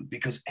Amazon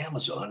because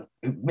Amazon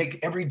make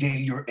every day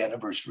your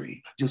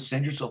anniversary. Just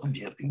send yourself a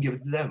gift and give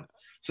it to them.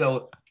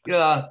 So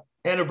yeah,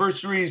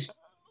 anniversaries.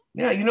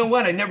 Yeah, you know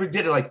what? I never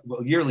did it like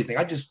a yearly thing.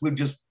 I would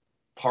just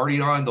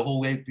party on the whole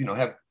way,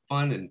 have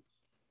fun and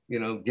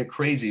get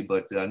crazy.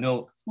 But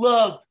no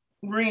love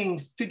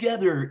rings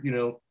together.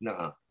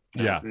 Nah.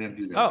 Yeah.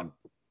 Oh,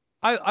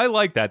 I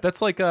like that.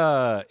 That's like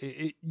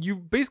you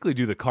basically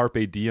do the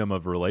carpe diem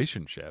of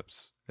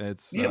relationships.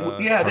 It's that's what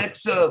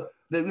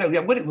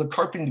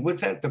carpe,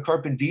 what's that? The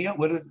carpe diem?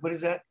 What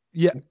is that?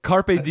 Yeah,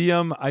 carpe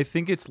diem. I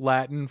think it's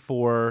Latin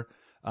for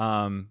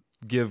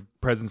give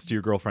presents to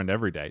your girlfriend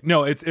every day.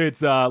 No,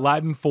 it's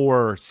Latin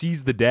for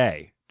seize the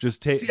day.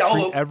 Just treat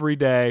every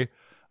day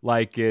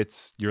like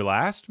it's your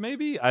last.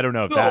 Maybe I don't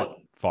know if that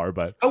far,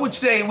 but I would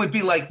say it would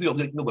be like you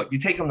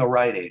take them to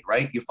Rite Aid,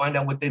 right? You find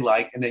out what they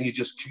like, and then you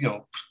just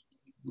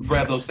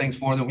grab those things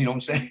for them. You know what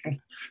I'm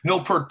saying?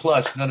 No Perk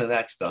Plus, none of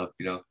that stuff.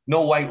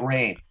 No White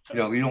Rain. You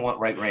don't want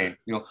White Rain.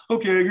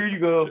 Okay, here you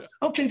go.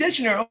 Oh,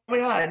 conditioner. Oh my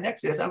God,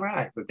 next is all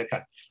right. But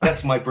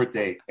that's my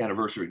birthday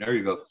anniversary. There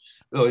you go.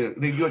 Oh, you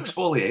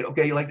exfoliate.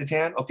 Okay, you like the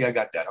tan? Okay, I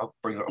got that. I'll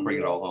bring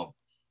it all home.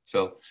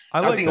 So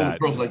I think that.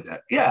 Girls like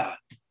that. Yeah,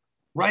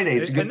 Rite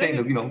Aid's a good thing.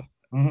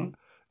 Mm-hmm.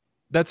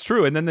 That's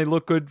true, and then they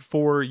look good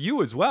for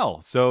you as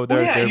well. So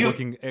they're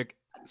looking.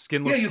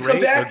 Skin looks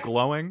great. They're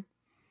glowing.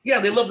 Yeah,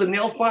 they love the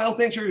nail file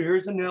thing. Sure,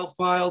 here's a nail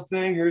file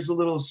thing. Here's a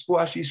little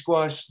squashy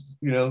squash,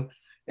 and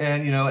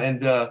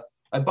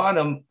I bought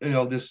them.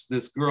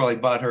 This girl, I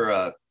bought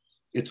her.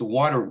 It's a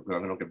water.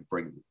 I'm gonna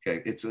bring.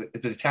 Okay, it's an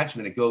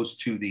attachment that goes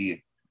to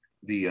the.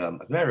 As a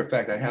matter of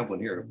fact, I have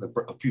one here.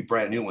 A few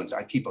brand new ones.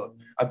 I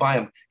buy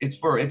them.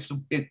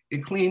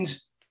 It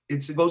cleans.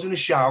 It goes in the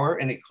shower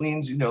and it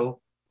cleans.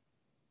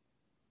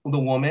 The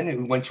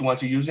woman when she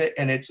wants to use it,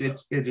 and it's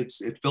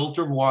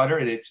filtered water,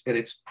 and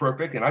it's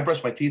perfect. And I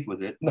brush my teeth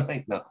with it.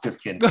 No,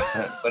 just kidding.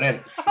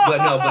 but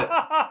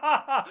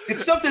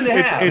it's something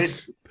to have.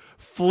 It's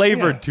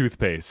flavored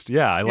toothpaste.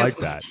 Yeah, I like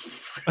that.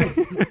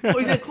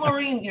 The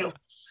chlorine,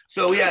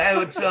 So yeah,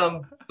 it's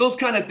those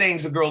kind of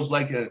things. The girls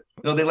like,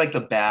 they like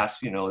the baths,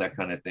 that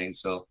kind of thing.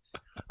 So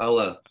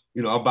I'll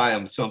buy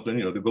them something,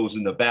 that goes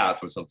in the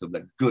bath or something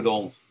like good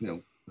old,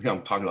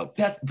 I'm talking about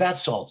bath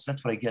salts.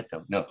 That's what I get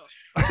them. No.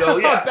 So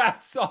yeah.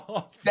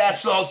 Bath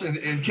salts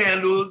and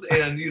candles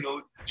and,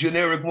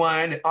 generic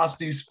wine,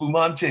 Asti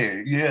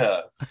Spumante.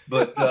 Yeah.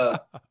 But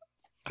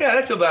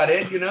that's about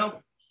it,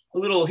 A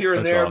little here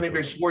and there, awesome.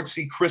 Maybe a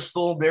Schwartzy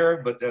crystal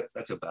there, but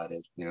that's about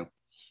it,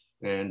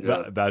 And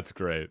that's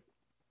great.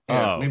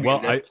 Yeah,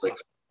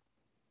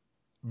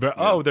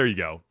 there you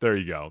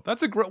go.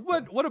 That's a great.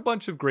 What a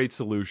bunch of great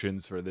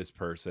solutions for this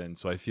person.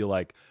 So I feel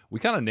like we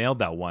kind of nailed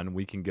that one.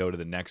 We can go to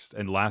the next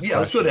and last. Yeah,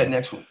 let's go to that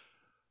next one.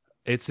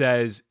 It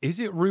says,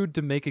 "Is it rude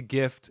to make a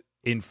gift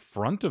in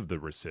front of the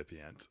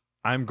recipient?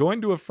 I'm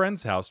going to a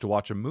friend's house to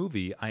watch a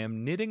movie. I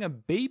am knitting a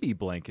baby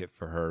blanket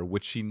for her,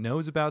 which she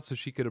knows about, so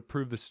she could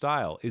approve the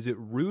style. Is it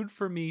rude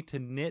for me to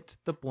knit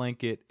the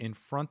blanket in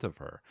front of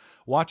her?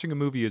 Watching a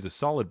movie is a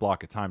solid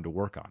block of time to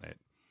work on it."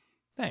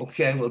 Thanks.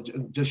 Okay, well,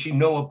 does she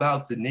know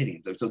about the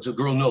knitting? Does the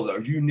girl know, are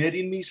you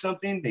knitting me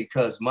something?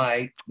 Because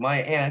my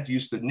aunt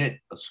used to knit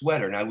a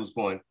sweater, and I was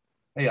going,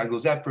 hey, I go,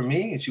 is that for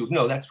me? And she was,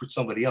 no, that's for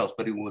somebody else,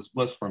 but it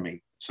was for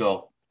me.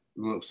 So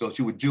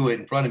she would do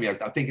it in front of me.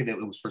 I'm thinking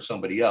it was for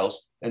somebody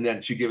else, and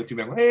then she'd give it to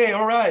me. I go, hey,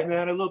 all right,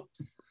 man, I look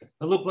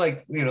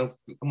like, oh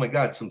my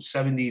God, some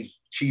 70s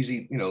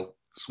cheesy,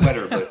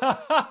 sweater,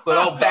 but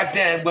all back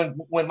then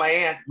when my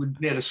aunt would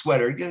knit a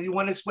sweater, you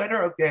want a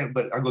sweater? Okay,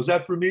 but I go, is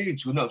that for me? And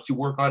she would, no, she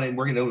work on it and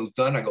working it was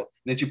done. I go, and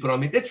then she put on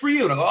me, that's for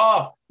you. And I go,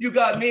 oh, you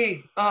got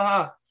me.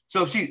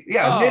 So she,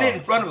 knit it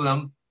in front of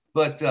them.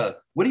 But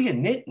what are you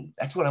knitting?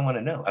 That's what I want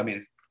to know. I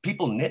mean,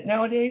 people knit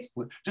nowadays.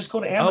 Just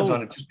go to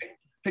Amazon and just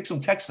pick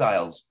some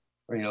textiles,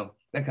 or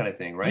that kind of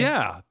thing, right?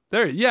 Yeah,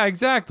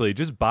 exactly.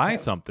 Just buy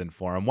something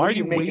for them. Why are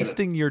you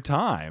wasting your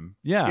time?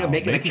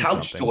 Making a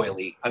couch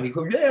doily. I mean,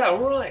 yeah,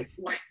 right.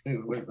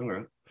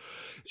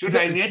 Should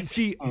I knit?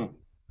 See,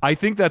 I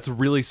think that's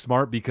really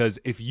smart, because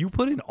if you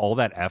put in all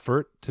that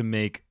effort to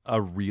make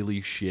a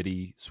really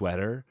shitty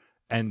sweater,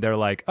 and they're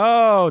like,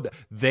 oh,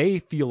 they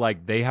feel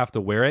like they have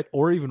to wear it,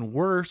 or even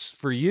worse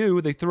for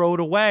you, they throw it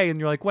away, and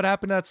you're like, what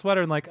happened to that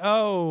sweater? And like,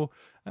 oh,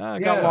 I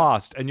got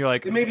lost. And you're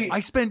like,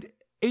 I spent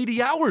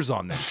 80 hours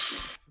on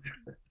that.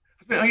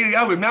 Now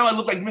I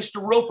look like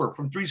Mr. Roper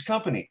from Three's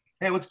Company.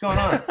 Hey, what's going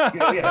on?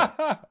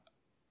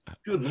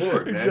 Good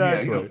Lord, man.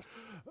 Exactly.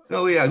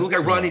 So I look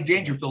like Rodney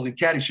Dangerfield in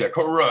Caddyshack.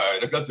 All right,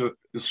 I got the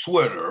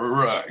sweater.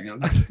 All right,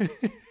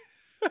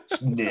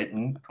 it's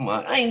knitting. Come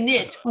on, I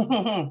knit.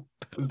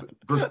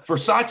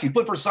 Versace.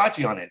 Put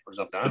Versace on it or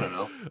something. I don't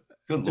know.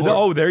 Good Lord.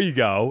 Oh, there you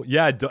go.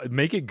 Yeah,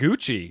 make it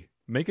Gucci.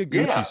 Make a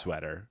Gucci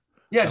sweater.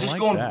 Yeah, just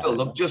go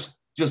and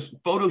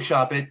just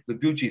Photoshop it, the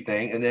Gucci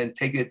thing, and then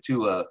take it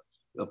to a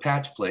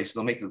patch place.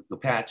 They'll make the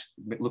patch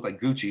look like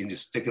Gucci and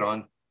just stick it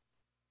on.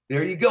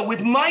 There you go.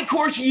 With my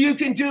course, you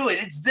can do it.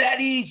 It's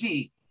that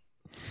easy.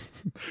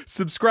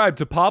 Subscribe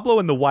to Pablo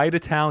and the White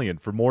Italian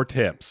for more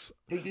tips.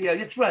 Yeah,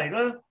 that's right,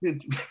 huh?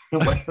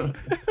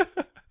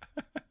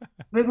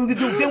 Then we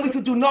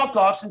could do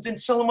knockoffs and then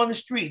sell them on the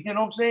street. You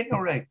know what I'm saying?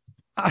 All right.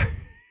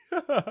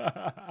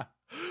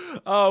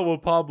 Oh, well,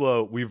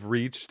 Pablo, we've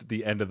reached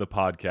the end of the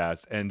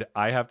podcast, and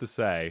I have to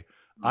say,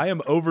 I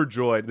am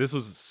overjoyed. This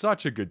was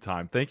such a good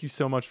time. Thank you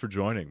so much for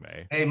joining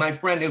me. Hey, my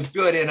friend, it was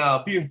good. And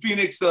I'll be in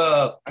Phoenix,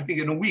 I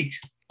think in a week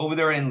over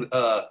there in,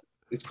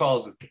 it's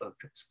called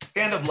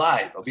Stand Up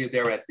Live. I'll be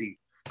there at the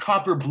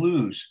Copper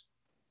Blues.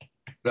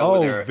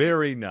 Oh,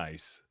 very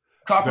nice.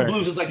 Copper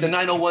Blues is like the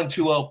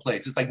 90120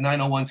 place. It's like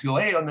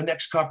 90120. Hey, on the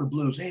next Copper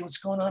Blues. Hey, what's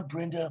going on,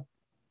 Brenda?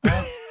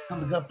 Huh?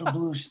 Come to Copper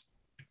Blues.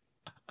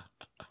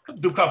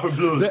 Come to Copper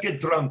Blues. Get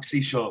drunk,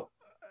 see show.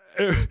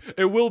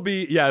 It will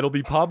be, yeah, it'll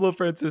be Pablo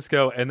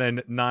Francisco and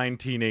then 9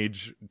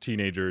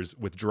 teenagers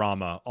with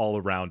drama all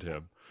around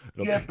him.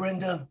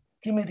 Brenda,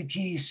 give me the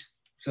keys.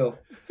 So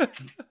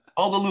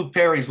all the Luke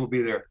Perrys will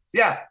be there.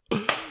 Yeah.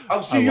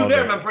 I'll see you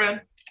there, my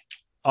friend.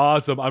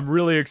 Awesome. I'm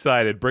really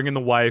excited. Bring in the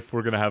wife.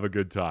 We're going to have a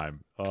good time.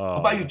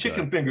 I'll buy you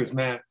chicken fingers,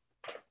 man.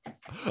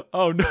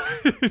 Oh, no.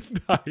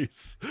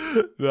 Nice.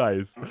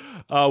 Nice.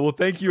 Well,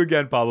 thank you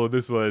again, Pablo.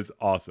 This was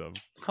awesome.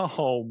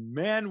 Oh,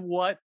 man.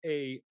 What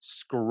a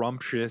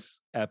scrumptious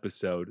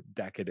episode.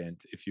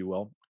 Decadent, if you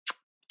will.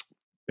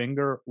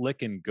 Finger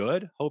licking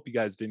good. Hope you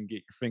guys didn't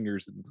get your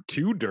fingers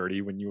too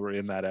dirty when you were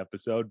in that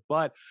episode,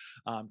 but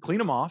clean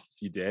them off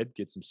if you did.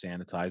 Get some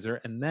sanitizer,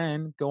 and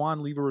then go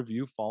on, leave a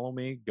review, follow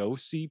me, go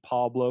see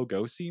Pablo,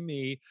 go see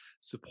me,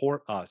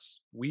 support us.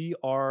 We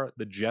are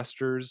the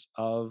jesters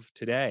of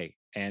today,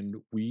 and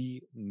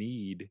we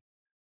need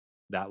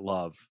that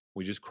love.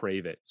 We just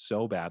crave it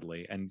so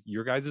badly, and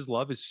your guys'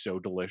 love is so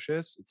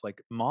delicious. It's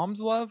like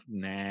mom's love,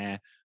 nah,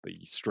 but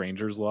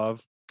strangers'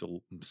 love,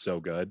 so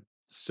good,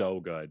 so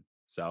good.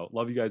 So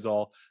love you guys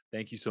all.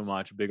 Thank you so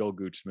much. Big old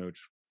gooch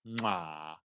smooch. Mwah.